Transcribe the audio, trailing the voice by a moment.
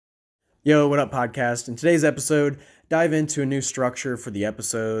Yo, what up, podcast? In today's episode, dive into a new structure for the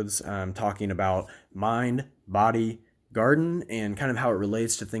episodes. I'm talking about mind, body, garden, and kind of how it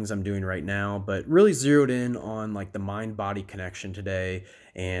relates to things I'm doing right now, but really zeroed in on like the mind body connection today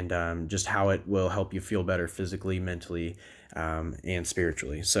and just how it will help you feel better physically, mentally, and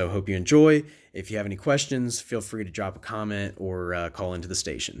spiritually. So, hope you enjoy. If you have any questions, feel free to drop a comment or call into the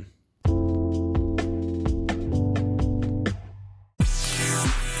station.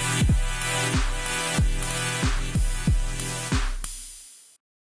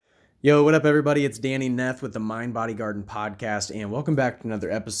 Yo, what up, everybody? It's Danny Neff with the Mind Body Garden podcast, and welcome back to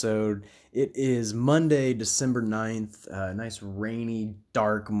another episode. It is Monday, December 9th, nice rainy,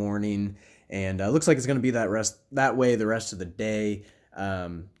 dark morning, and looks like it's going to be that way the rest of the day.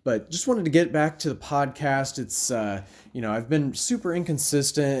 But just wanted to get back to the podcast. It's, I've been super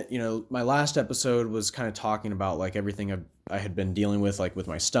inconsistent. My last episode was kind of talking about like everything I had been dealing with, like with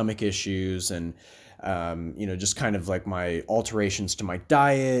my stomach issues and just kind of like my alterations to my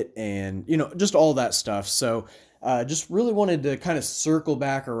diet and, just all that stuff. So just really wanted to kind of circle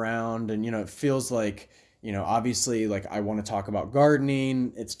back around and, it feels like, obviously like I want to talk about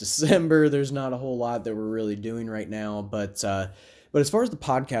gardening. It's December. There's not a whole lot that we're really doing right now, but as far as the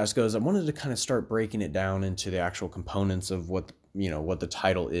podcast goes, I wanted to kind of start breaking it down into the actual components of what the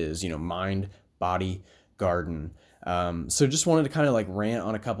title is, mind, body, garden. So just wanted to kind of like rant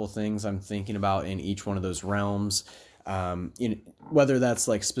on a couple things I'm thinking about in each one of those realms. Whether that's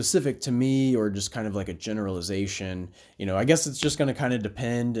like specific to me or just kind of like a generalization, I guess it's just going to kind of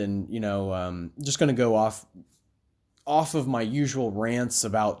depend and, just going to go off of my usual rants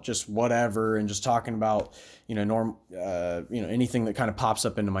about just whatever and just talking about, anything that kind of pops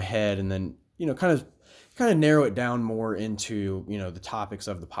up into my head and then, kind of narrow it down more into, the topics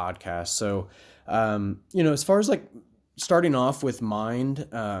of the podcast. So, as far as like starting off with mind,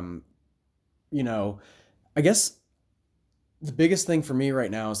 I guess the biggest thing for me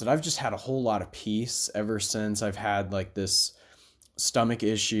right now is that I've just had a whole lot of peace ever since I've had like this stomach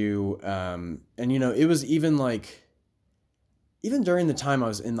issue. And, it was even like, even during the time I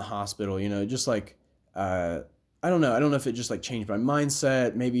was in the hospital, just like, I don't know. I don't know if it just like changed my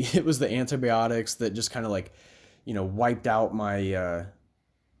mindset. Maybe it was the antibiotics that just kind of like, wiped out my,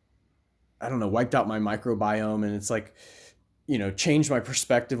 wiped out my microbiome. And it's like, changed my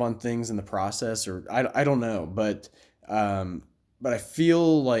perspective on things in the process, or I don't know. But I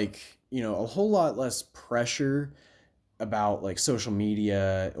feel like, a whole lot less pressure about like social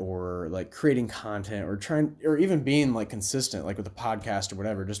media or like creating content or trying or even being like consistent like with a podcast or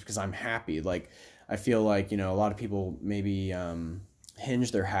whatever just because I'm happy. Like I feel like, a lot of people maybe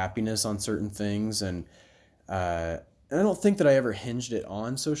hinge their happiness on certain things and I don't think that I ever hinged it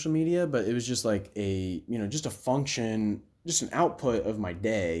on social media, but it was just like just a function, just an output of my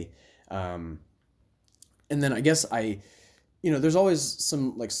day. Um, and then I guess there's always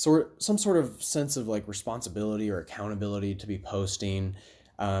some sort of sense of like responsibility or accountability to be posting.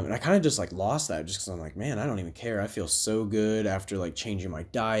 And I kind of just like lost that just because I'm like, man, I don't even care. I feel so good after like changing my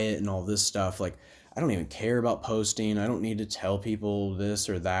diet and all this stuff. Like, I don't even care about posting. I don't need to tell people this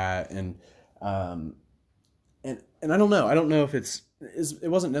or that. Um, and I don't know. I don't know if it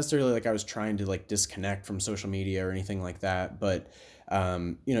wasn't necessarily like I was trying to like disconnect from social media or anything like that, but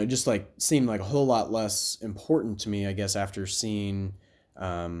it just like seemed like a whole lot less important to me, I guess, after seeing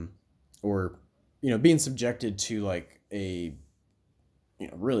or being subjected to like a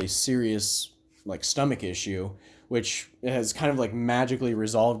really serious like stomach issue, which has kind of like magically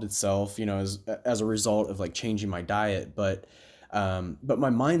resolved itself, as a result of like changing my diet, but my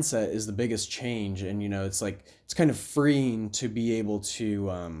mindset is the biggest change. And, it's like, it's kind of freeing to be able to,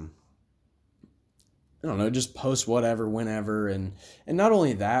 I don't know, just post whatever, whenever. And not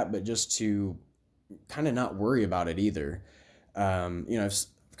only that, but just to kind of not worry about it either. I've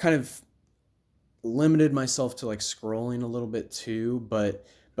kind of limited myself to like scrolling a little bit too, but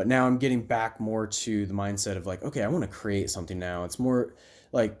now I'm getting back more to the mindset of like, okay, I want to create something now. It's more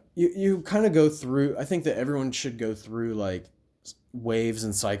like you kind of go through, I think that everyone should go through like waves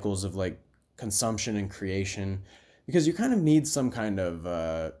and cycles of like consumption and creation because you kind of need some kind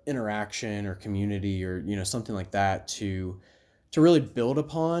of interaction or community or something like that to really build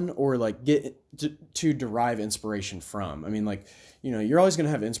upon or like get to derive inspiration from. I mean, like, you're always going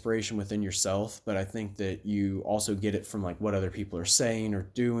to have inspiration within yourself, but I think that you also get it from like what other people are saying or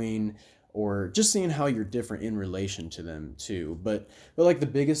doing or just seeing how you're different in relation to them too. But like the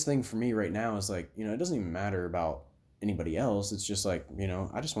biggest thing for me right now is like, it doesn't even matter about anybody else. It's just like,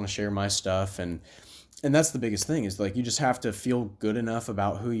 I just want to share my stuff and that's the biggest thing is like you just have to feel good enough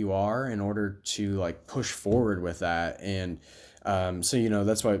about who you are in order to like push forward with that. And So,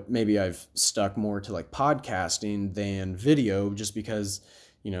 that's why maybe I've stuck more to like podcasting than video, just because,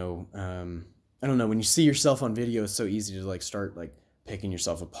 I don't know, when you see yourself on video, it's so easy to like start like picking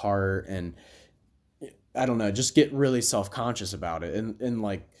yourself apart, and I don't know, just get really self-conscious about it. And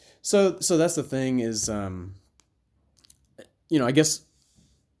like, so that's the thing is, I guess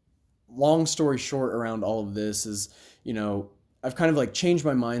long story short around all of this is, you know, I've kind of like changed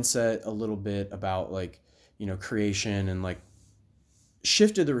my mindset a little bit about like, creation, and like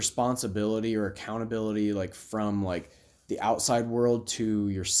shifted the responsibility or accountability like from like the outside world to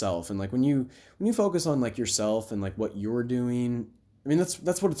yourself. And like when you focus on like yourself and like what you're doing, I mean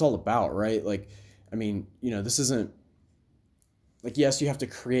that's what it's all about, right? Like, I mean, this isn't like, yes, you have to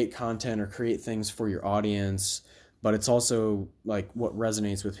create content or create things for your audience, but it's also like what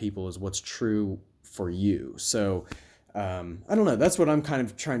resonates with people is what's true for you. So I don't know, that's what I'm kind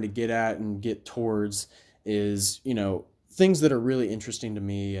of trying to get at and get towards is, things that are really interesting to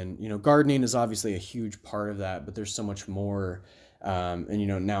me. And, gardening is obviously a huge part of that, but there's so much more.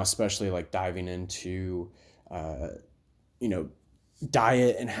 And, now especially like diving into, you know,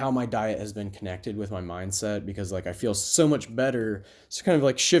 diet and how my diet has been connected with my mindset, because like I feel so much better. So kind of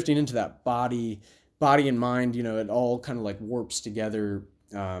like shifting into that body and mind, it all kind of like warps together,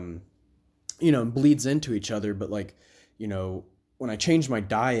 and bleeds into each other. But like, when I changed my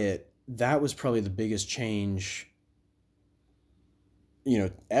diet, that was probably the biggest change,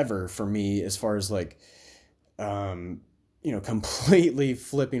 ever for me, as far as like, completely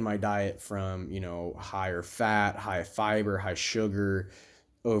flipping my diet from, higher fat, high fiber, high sugar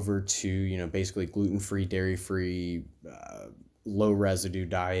over to, basically gluten-free, dairy-free, low residue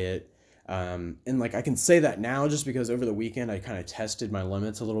diet. And like, I can say that now just because over the weekend I kind of tested my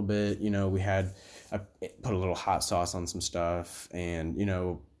limits a little bit. I put a little hot sauce on some stuff, and,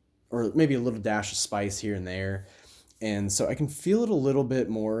 or maybe a little dash of spice here and there. And so I can feel it a little bit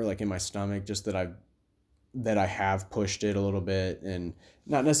more like in my stomach, just that I have pushed it a little bit, and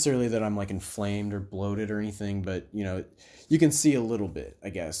not necessarily that I'm like inflamed or bloated or anything, but you can see a little bit, I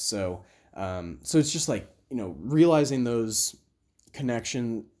guess. So so it's just like, realizing those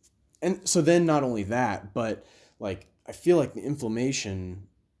connection. And so then not only that, but like I feel like the inflammation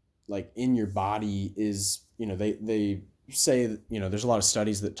like in your body is, they say that, there's a lot of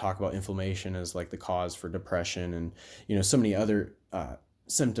studies that talk about inflammation as like the cause for depression and, so many other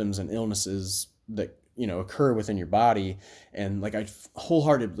symptoms and illnesses that, occur within your body. And like, I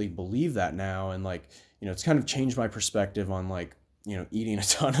wholeheartedly believe that now. And like, it's kind of changed my perspective on like, eating a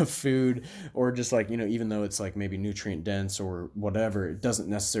ton of food, or just like, even though it's like maybe nutrient dense or whatever, it doesn't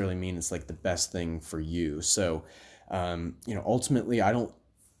necessarily mean it's like the best thing for you. So, ultimately I don't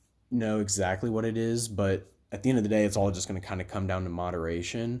know exactly what it is, but at the end of the day, it's all just going to kind of come down to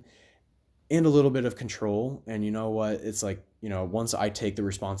moderation and a little bit of control. And you know what? It's like, once I take the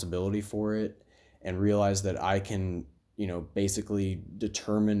responsibility for it and realize that I can, basically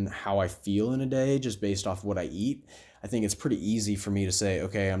determine how I feel in a day just based off what I eat, I think it's pretty easy for me to say,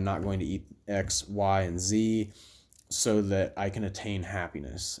 okay, I'm not going to eat X, Y, and Z so that I can attain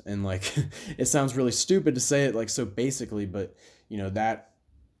happiness. And like, it sounds really stupid to say it like so basically, but that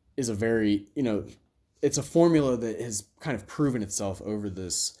is a very, it's a formula that has kind of proven itself over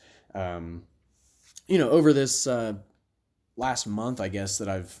this, over this last month, I guess, that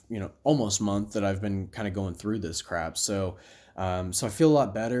I've, almost month that I've been kind of going through this crap. So, so I feel a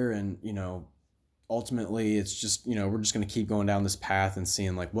lot better. And, ultimately it's just, we're just going to keep going down this path and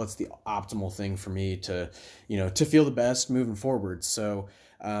seeing like what's the optimal thing for me to, to feel the best moving forward. So,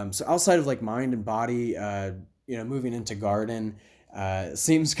 so outside of like mind and body, moving into garden,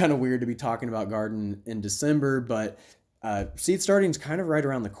 seems kind of weird to be talking about garden in December, but seed starting is kind of right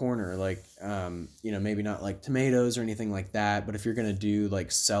around the corner. Like, maybe not like tomatoes or anything like that, but if you're going to do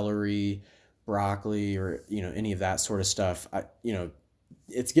like celery, broccoli, or, any of that sort of stuff,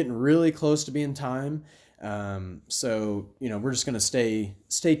 it's getting really close to being time. So, we're just going to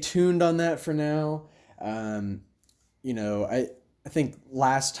stay tuned on that for now. I think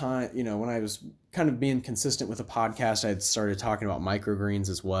last time, when I was kind of being consistent with the podcast, I had started talking about microgreens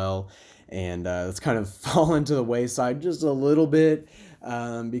as well. And it's kind of fallen to the wayside just a little bit,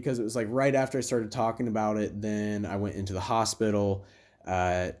 because it was like right after I started talking about it, then I went into the hospital,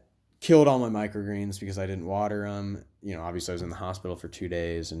 killed all my microgreens because I didn't water them. Obviously I was in the hospital for 2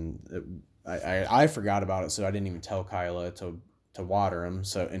 days, and I forgot about it. So I didn't even tell Kyla to water them.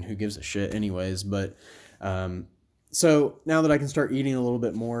 So, and who gives a shit anyways, but, so now that I can start eating a little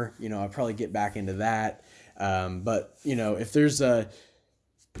bit more, I'll probably get back into that. But if there's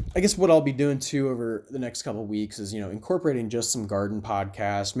I guess what I'll be doing too over the next couple of weeks is, incorporating just some garden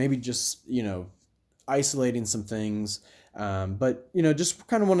podcasts, maybe just, isolating some things, But just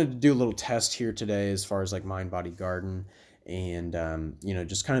kind of wanted to do a little test here today as far as like Mind Body Garden, and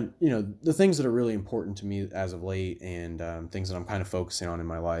just kind of the things that are really important to me as of late, and things that I'm kind of focusing on in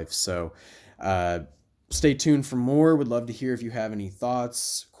my life. So stay tuned for more. Would love to hear if you have any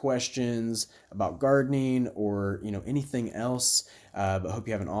thoughts, questions about gardening, or anything else. But hope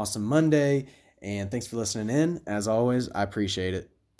you have an awesome Monday, and thanks for listening in. As always, I appreciate it.